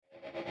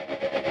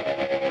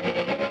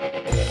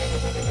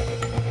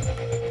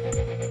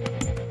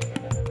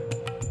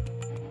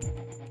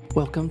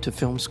Welcome to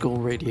Film School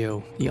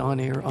Radio, the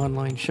on-air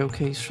online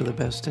showcase for the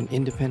best in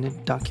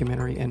independent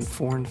documentary and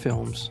foreign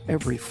films,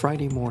 every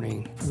Friday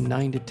morning from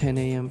 9 to 10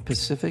 a.m.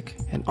 Pacific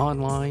and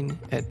online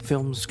at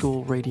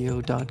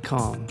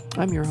filmschoolradio.com.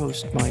 I'm your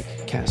host,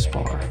 Mike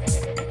Kaspar.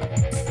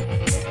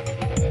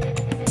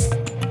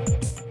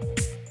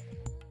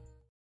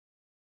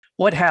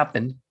 What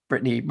Happened?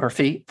 Brittany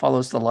Murphy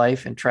follows the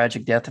life and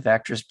tragic death of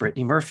actress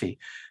Brittany Murphy.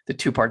 The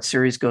two-part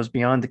series goes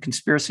beyond the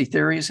conspiracy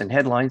theories and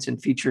headlines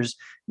and features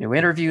new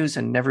interviews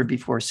and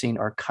never-before-seen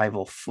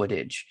archival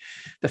footage.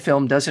 The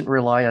film doesn't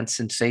rely on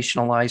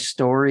sensationalized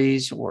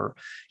stories or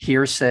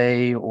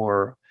hearsay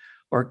or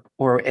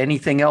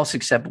anything else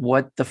except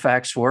what the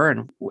facts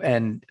were.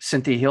 And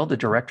Cynthia Hill, the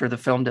director of the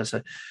film, does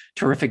a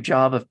terrific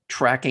job of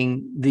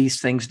tracking these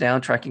things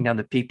down, tracking down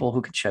the people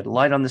who could shed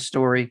light on the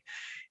story,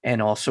 and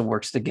also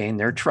works to gain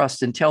their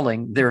trust in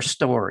telling their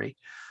story.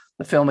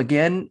 The film,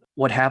 again,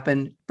 What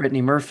Happened?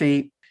 Brittany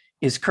Murphy,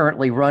 is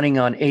currently running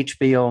on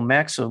HBO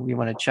Max, so you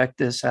want to check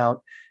this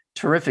out.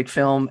 Terrific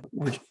film,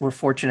 which we're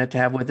fortunate to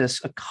have with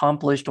us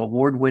accomplished,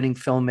 award-winning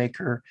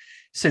filmmaker,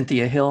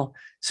 Cynthia Hill.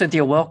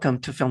 Cynthia, welcome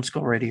to Film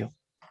School Radio.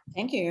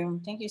 Thank you.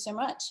 Thank you so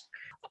much.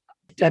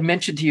 I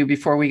mentioned to you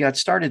before we got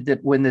started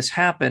that when this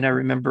happened, I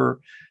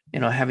remember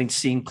having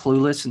seen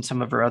Clueless and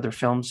some of her other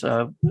films,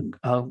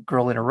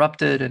 Girl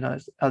Interrupted and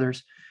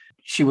others.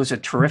 She was a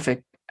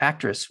terrific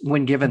actress.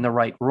 When given the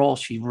right role,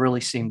 she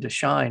really seemed to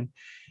shine.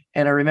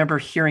 And I remember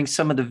hearing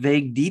some of the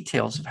vague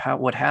details of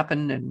what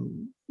happened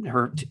and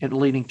her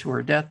leading to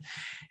her death,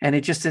 and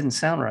it just didn't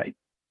sound right.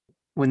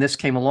 When this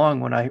came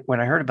along, when I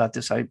heard about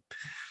this, I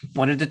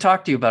wanted to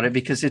talk to you about it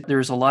because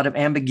there's a lot of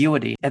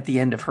ambiguity at the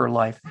end of her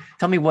life.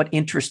 Tell me what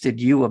interested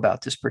you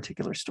about this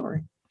particular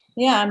story.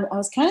 Yeah, I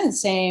was kind of the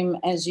same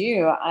as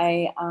you.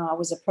 I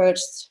was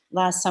approached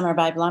last summer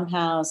by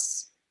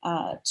Blumhouse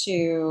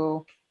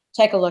to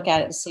take a look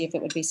at it to see if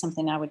it would be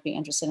something I would be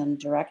interested in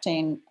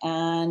directing.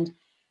 And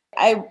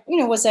I,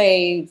 was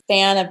a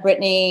fan of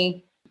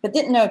Brittany, but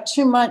didn't know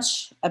too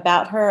much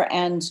about her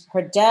and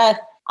her death.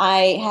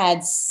 I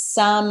had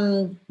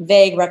some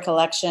vague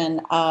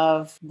recollection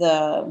of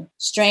the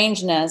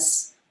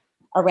strangeness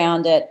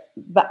around it,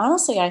 but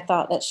honestly, I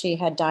thought that she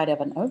had died of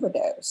an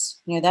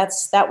overdose.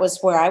 That was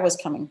where I was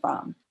coming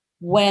from.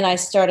 When I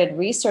started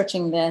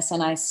researching this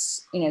and I,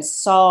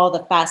 saw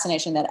the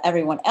fascination that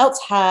everyone else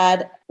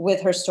had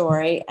with her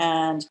story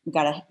and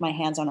got my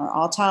hands on her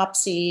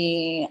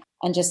autopsy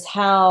and just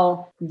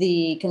how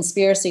the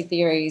conspiracy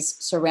theories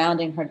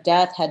surrounding her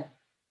death had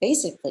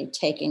basically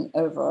taken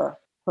over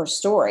her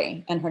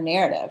story and her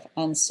narrative.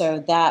 And so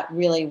that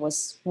really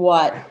was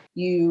what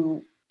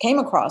you came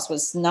across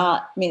was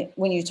not,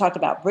 when you talked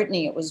about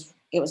Brittany, it was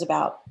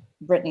about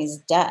Brittany's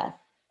death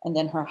and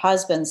then her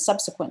husband's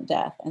subsequent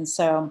death. And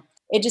so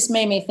it just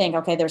made me think,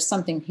 okay, there's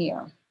something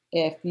here.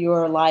 If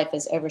your life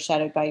is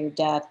overshadowed by your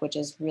death, which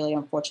is really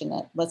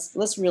unfortunate,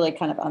 let's really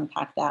kind of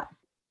unpack that.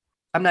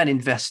 I'm not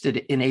invested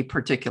in a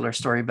particular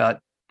story about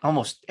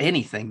almost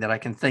anything that I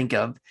can think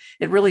of.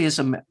 It really is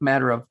a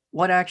matter of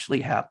what actually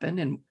happened.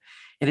 And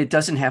it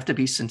doesn't have to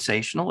be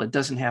sensational. It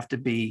doesn't have to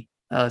be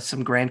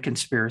some grand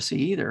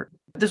conspiracy either.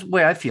 This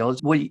way I feel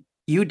is what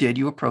you did.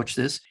 You approached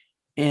this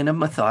in a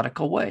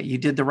methodical way. You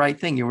did the right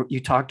thing. You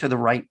talked to the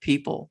right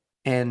people,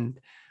 and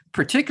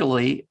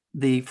particularly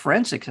the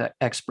forensic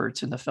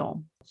experts in the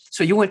film.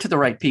 So you went to the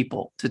right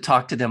people to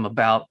talk to them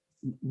about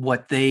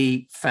what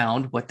they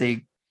found, what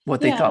they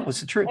thought was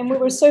the truth. And we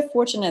were so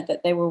fortunate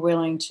that they were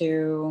willing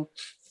to,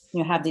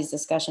 have these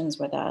discussions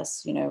with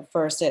us.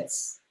 First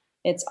it's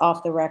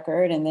off the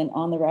record and then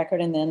on the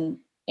record and then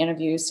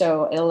interviews.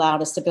 So it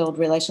allowed us to build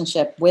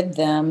relationship with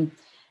them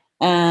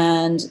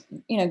and,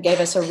 gave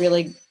us a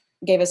really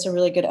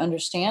good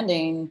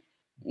understanding.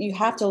 You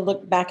have to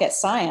look back at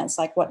science.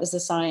 Like, what does the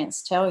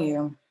science tell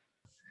you?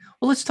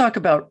 Well, let's talk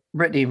about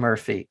Brittany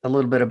Murphy, a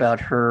little bit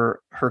about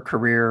her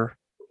career,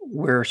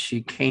 where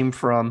she came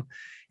from,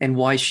 and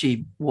why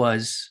she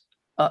was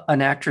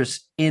an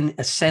actress in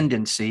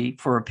ascendancy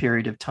for a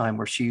period of time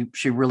where she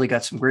really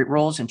got some great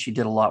roles and she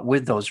did a lot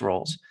with those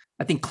roles.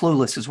 I think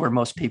Clueless is where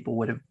most people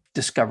would have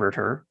discovered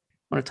her.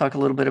 Want to talk a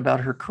little bit about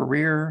her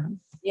career?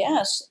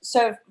 Yes.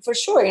 So for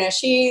sure,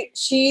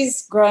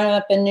 she's grown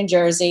up in New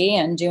Jersey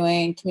and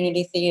doing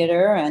community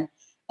theater and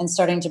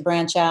starting to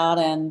branch out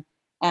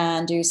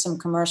and do some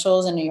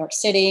commercials in New York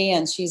City.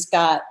 And she's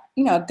got,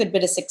 a good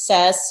bit of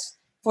success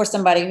for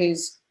somebody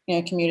who's,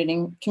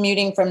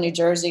 commuting from New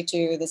Jersey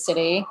to the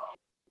city.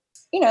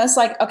 It's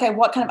like, okay,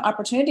 what kind of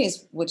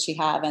opportunities would she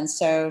have? And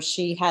so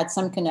she had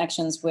some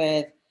connections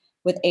with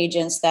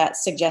agents that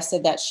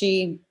suggested that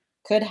she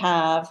could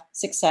have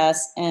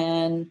success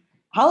in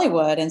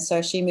Hollywood. And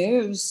so she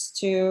moves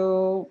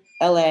to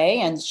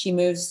LA and she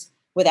moves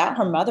without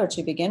her mother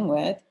to begin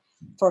with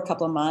for a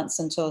couple of months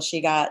until she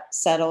got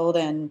settled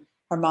and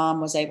her mom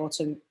was able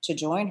to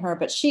join her.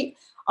 But she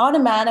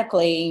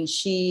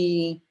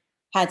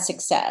had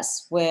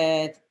success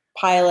with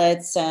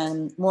pilots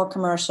and more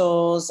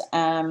commercials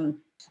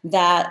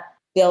that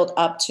built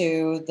up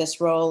to this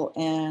role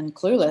in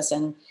Clueless.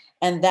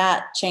 And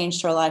that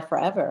changed her life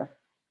forever.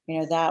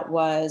 That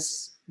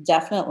was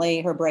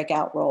definitely her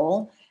breakout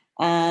role.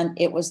 And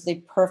it was the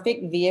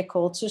perfect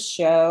vehicle to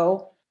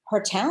show her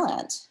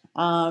talent.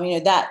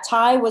 That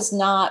tie was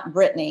not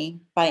Britney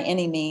by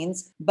any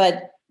means,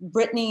 but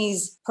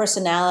Britney's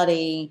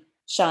personality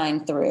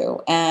shined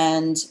through.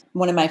 And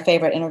one of my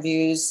favorite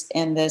interviews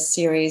in this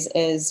series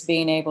is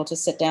being able to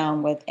sit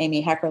down with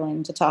Amy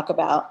Heckerling to talk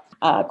about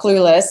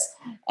Clueless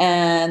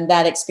and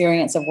that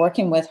experience of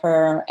working with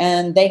her.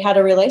 And they had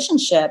a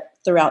relationship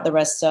throughout the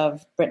rest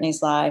of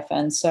Britney's life.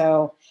 And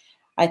so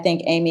I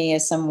think Amy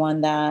is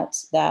someone that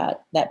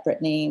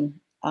Britney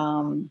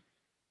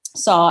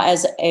saw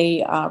as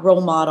a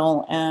role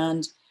model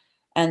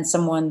and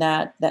someone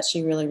that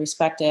she really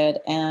respected.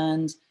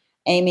 And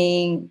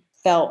Amy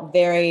felt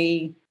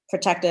very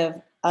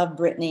protective of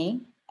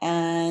Britney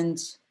and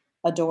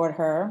adored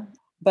her.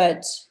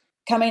 But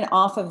coming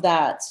off of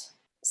that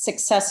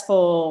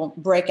successful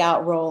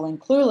breakout role in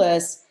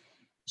Clueless,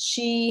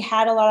 she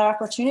had a lot of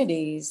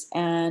opportunities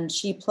and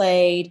she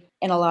played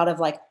in a lot of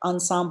like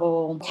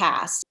ensemble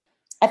casts.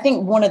 I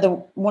think one of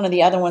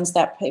the other ones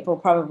that people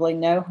probably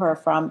know her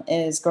from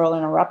is Girl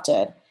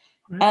Interrupted.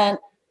 Right. And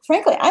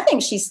frankly, I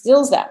think she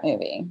steals that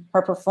movie.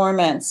 Her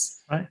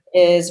performance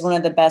is one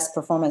of the best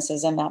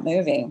performances in that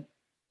movie.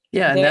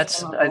 Yeah, and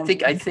that's I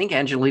think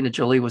Angelina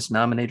Jolie was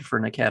nominated for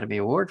an Academy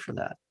Award for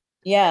that.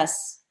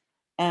 Yes.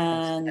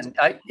 And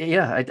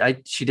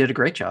she did a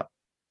great job.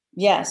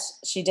 Yes,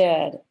 she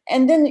did.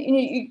 And then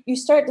you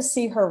start to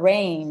see her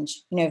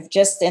range,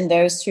 just in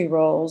those two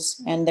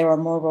roles. And there were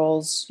more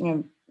roles,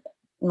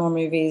 more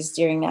movies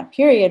during that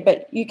period,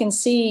 but you can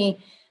see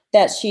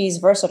that she's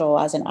versatile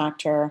as an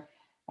actor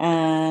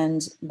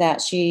and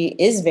that she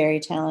is very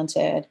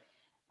talented.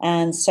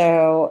 And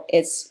so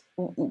it's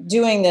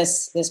doing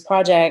this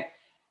project,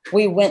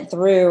 we went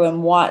through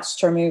and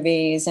watched her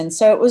movies. And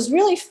so it was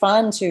really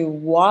fun to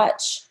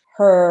watch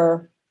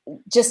her,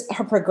 just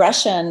her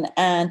progression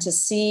and to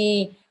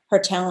see her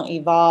talent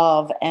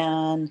evolve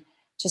and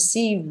to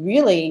see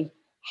really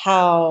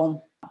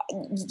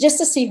just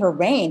to see her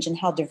range and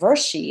how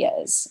diverse she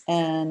is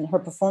and her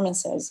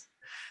performances.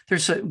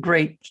 There's a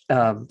great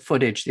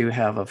footage you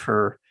have of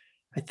her.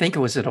 I think it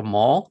was at a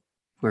mall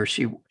where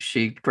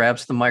she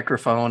grabs the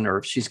microphone,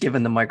 or she's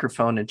given the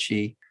microphone, and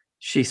she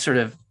sort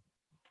of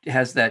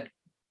has that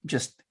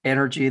just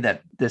energy,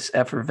 that this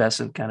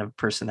effervescent kind of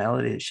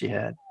personality that she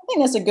had. I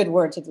think that's a good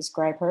word to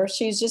describe her.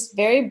 She's just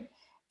very,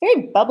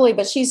 very bubbly,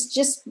 but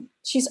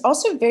she's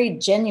also very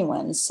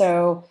genuine.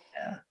 So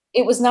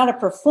it was not a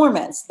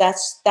performance. That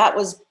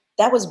was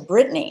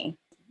Britney.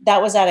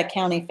 That was at a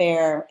county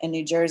fair in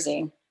New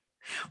Jersey.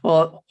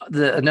 Well,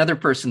 another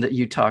person that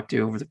you talked to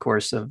over the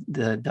course of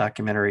the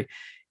documentary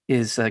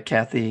is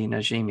Kathy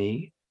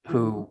Najimy,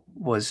 who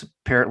was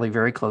apparently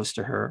very close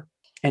to her,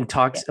 and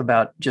talks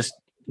about just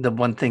the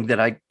one thing that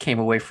I came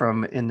away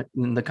from in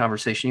the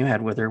conversation you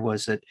had with her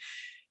was that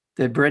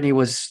Britney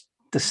was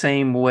the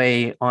same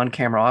way on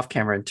camera, off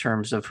camera, in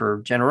terms of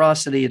her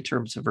generosity, in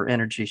terms of her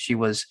energy. She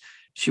was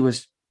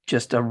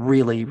just a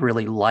really,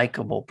 really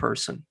likable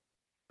person.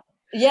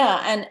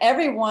 Yeah. And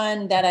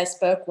everyone that I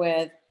spoke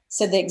with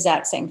said the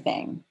exact same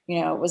thing.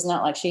 It was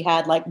not like she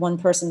had like one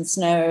person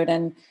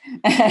snowed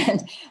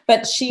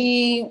but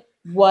she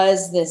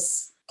was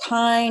this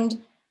kind,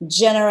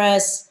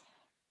 generous,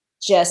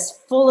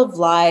 just full of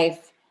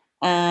life,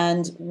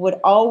 and would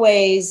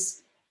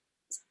always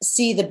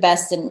see the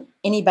best in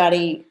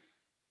anybody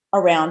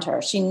around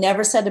her. She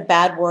never said a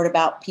bad word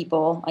about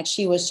people. Like,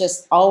 she was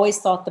just always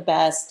thought the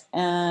best.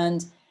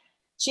 And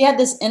she had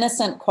this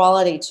innocent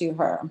quality to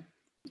her.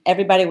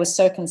 Everybody was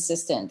so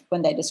consistent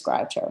when they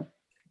described her.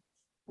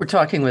 We're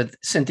talking with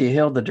Cynthia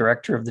Hill, the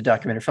director of the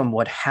documentary film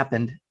What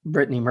Happened,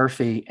 Brittany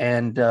Murphy.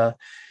 And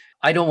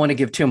I don't want to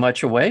give too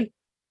much away,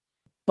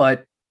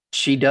 but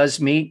she does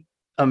meet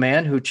a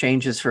man who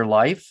changes her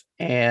life.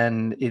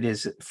 And it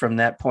is from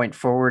that point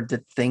forward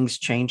that things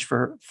change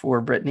for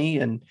Brittany,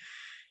 and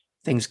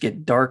things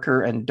get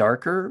darker and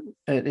darker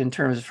in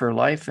terms of her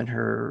life and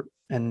her.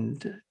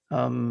 And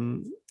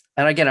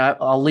again,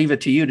 I'll leave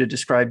it to you to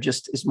describe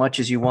just as much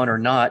as you want or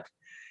not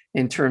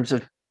in terms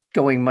of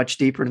going much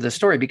deeper into the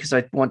story, because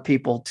I want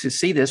people to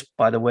see this.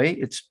 By the way,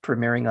 it's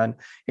premiering on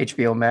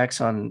HBO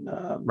Max on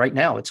right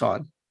now. It's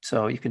on,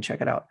 so you can check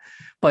it out.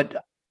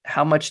 But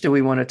how much do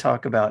we want to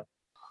talk about?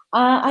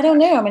 I don't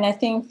know. I mean, I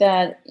think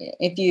that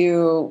if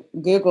you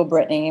Google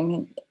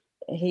Britney,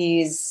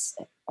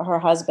 her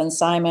husband,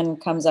 Simon,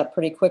 comes up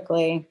pretty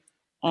quickly,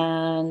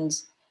 and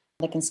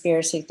the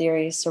conspiracy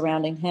theories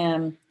surrounding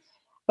him.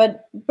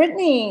 But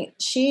Britney,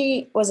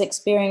 she was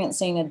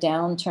experiencing a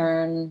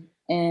downturn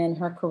in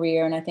her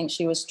career, and I think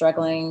she was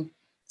struggling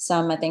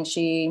some. I think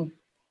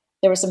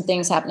there were some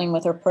things happening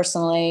with her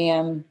personally,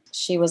 and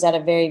she was at a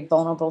very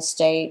vulnerable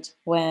state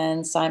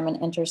when Simon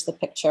enters the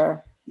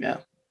picture. Yeah.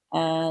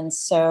 And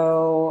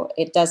so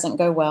it doesn't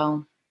go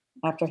well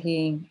after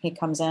he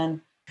comes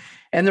in.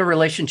 And the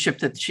relationship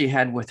that she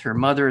had with her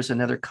mother is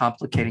another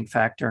complicating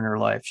factor in her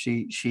life.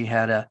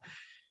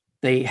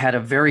 They had a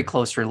very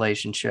close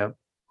relationship.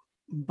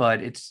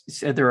 but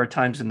there are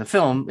times in the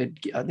film,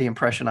 the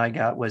impression I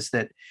got was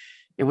that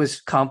it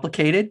was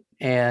complicated,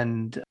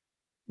 and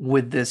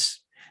with this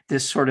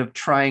sort of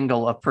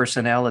triangle of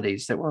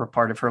personalities that were a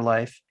part of her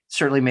life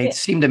certainly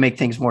seemed to make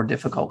things more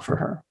difficult for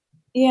her.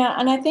 Yeah,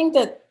 and I think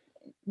that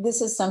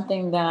this is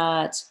something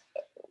that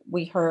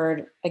we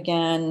heard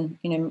again,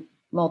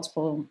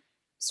 multiple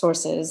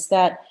sources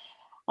that,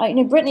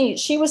 Brittany,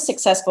 she was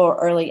successful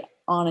early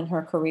on in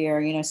her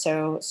career,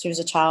 so she was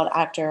a child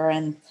actor.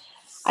 And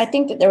I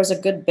think that there was a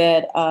good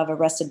bit of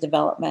arrested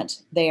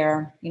development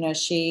there.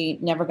 She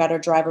never got her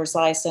driver's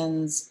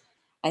license,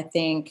 I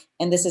think.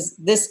 And this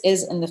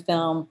is in the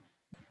film,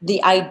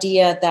 the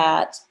idea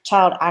that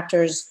child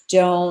actors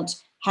don't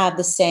have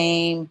the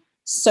same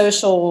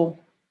social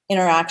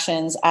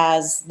interactions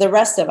as the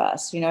rest of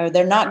us.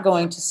 They're not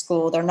going to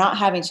school, they're not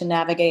having to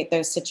navigate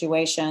those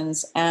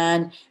situations.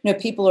 And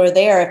people are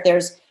there,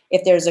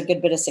 if there's a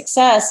good bit of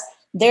success,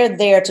 they're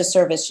there to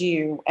service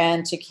you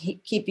and to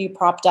keep you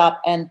propped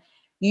up. And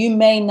you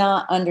may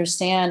not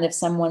understand if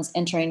someone's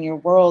entering your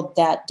world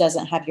that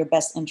doesn't have your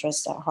best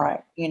interest at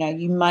heart.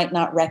 You might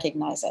not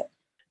recognize it.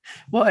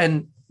 Well,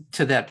 and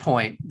to that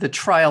point, the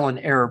trial and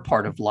error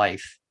part of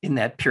life in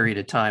that period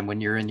of time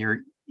when you're in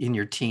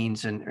your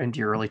teens and into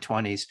your early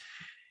 20s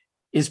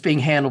is being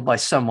handled by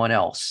someone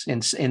else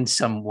in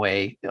some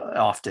way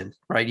often,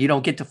 right? You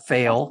don't get to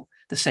fail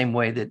the same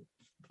way that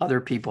other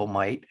people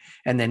might,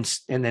 and then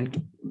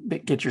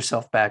get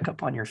yourself back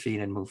up on your feet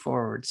and move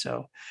forward.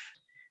 So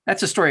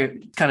that's a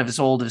story kind of as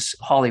old as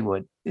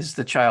Hollywood, is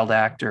the child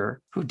actor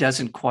who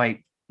doesn't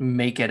quite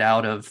make it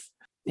out of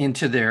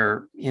into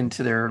their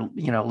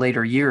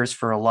later years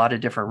for a lot of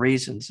different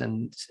reasons.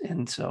 And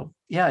so,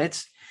 yeah,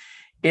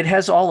 it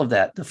has all of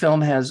that. The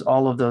film has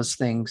all of those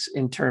things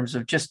in terms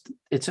of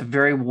it's a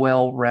very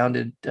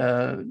well-rounded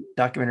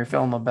documentary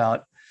film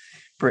about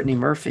Brittany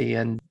Murphy.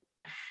 And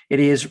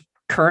it is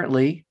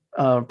currently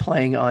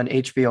playing on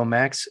HBO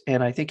Max,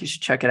 and I think you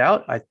should check it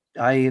out. By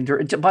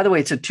the way,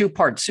 it's a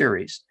 2-part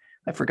series,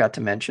 I forgot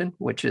to mention,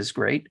 which is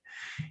great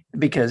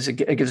because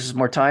it gives us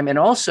more time. And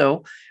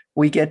also,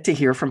 we get to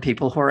hear from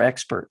people who are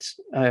experts.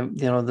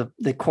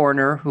 The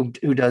coroner who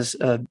does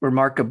a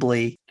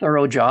remarkably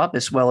thorough job,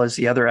 as well as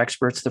the other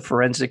experts, the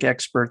forensic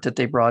expert that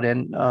they brought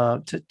in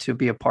to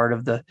be a part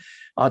of the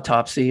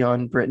autopsy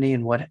on Brittany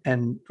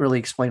and really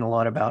explain a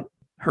lot about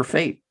her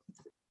fate.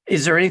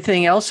 Is there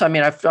anything else? I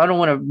mean, I don't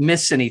want to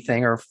miss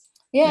anything.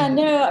 Yeah,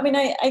 no. I mean,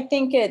 I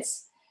think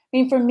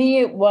for me,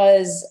 it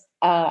was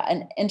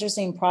an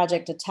interesting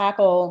project to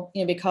tackle.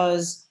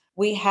 Because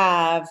we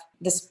have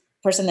this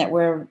person that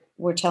we're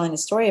telling the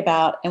story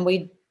about, and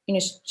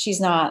she's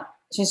no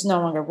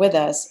longer with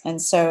us.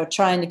 And so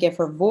trying to give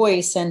her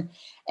voice and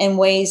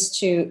ways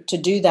to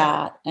do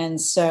that. And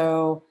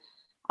so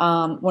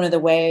one of the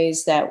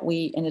ways that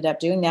we ended up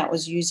doing that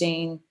was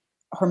using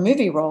her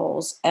movie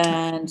roles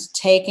and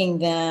taking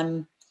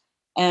them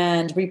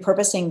and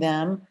repurposing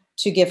them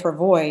to give her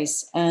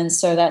voice. And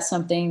so that's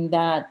something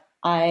that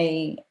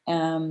I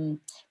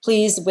am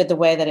pleased with the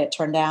way that it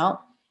turned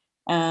out.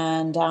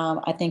 And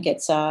I think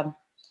it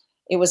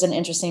was an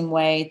interesting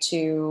way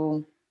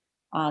to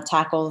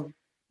tackle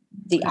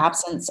the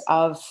absence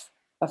of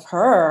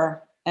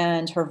her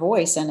and her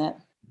voice in it.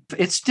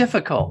 It's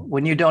difficult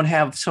when you don't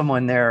have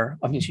someone there.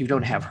 I mean, you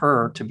don't have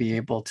her to be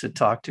able to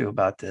talk to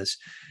about this.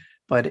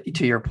 But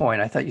to your point,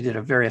 I thought you did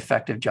a very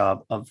effective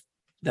job of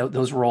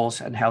those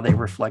roles and how they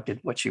reflected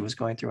what she was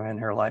going through in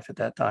her life at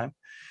that time.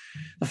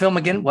 The film,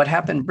 again, What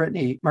Happened,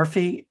 Brittany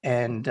Murphy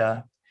and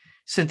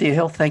Cynthia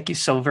Hill, thank you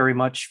so very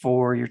much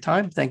for your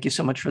time. Thank you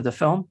so much for the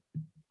film.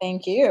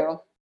 Thank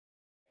you.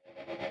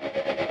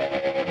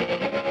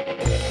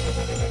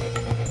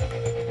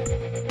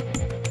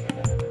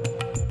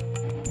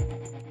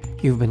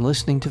 You've been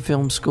listening to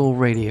Film School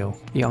Radio,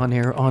 the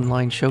on-air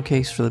online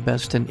showcase for the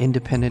best in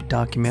independent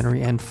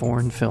documentary and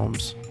foreign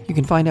films. You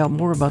can find out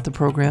more about the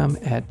program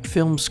at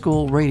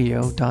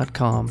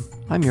filmschoolradio.com.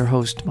 I'm your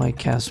host, Mike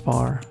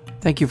Kaspar.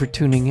 Thank you for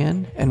tuning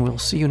in, and we'll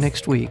see you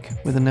next week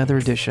with another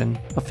edition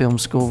of Film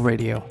School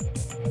Radio.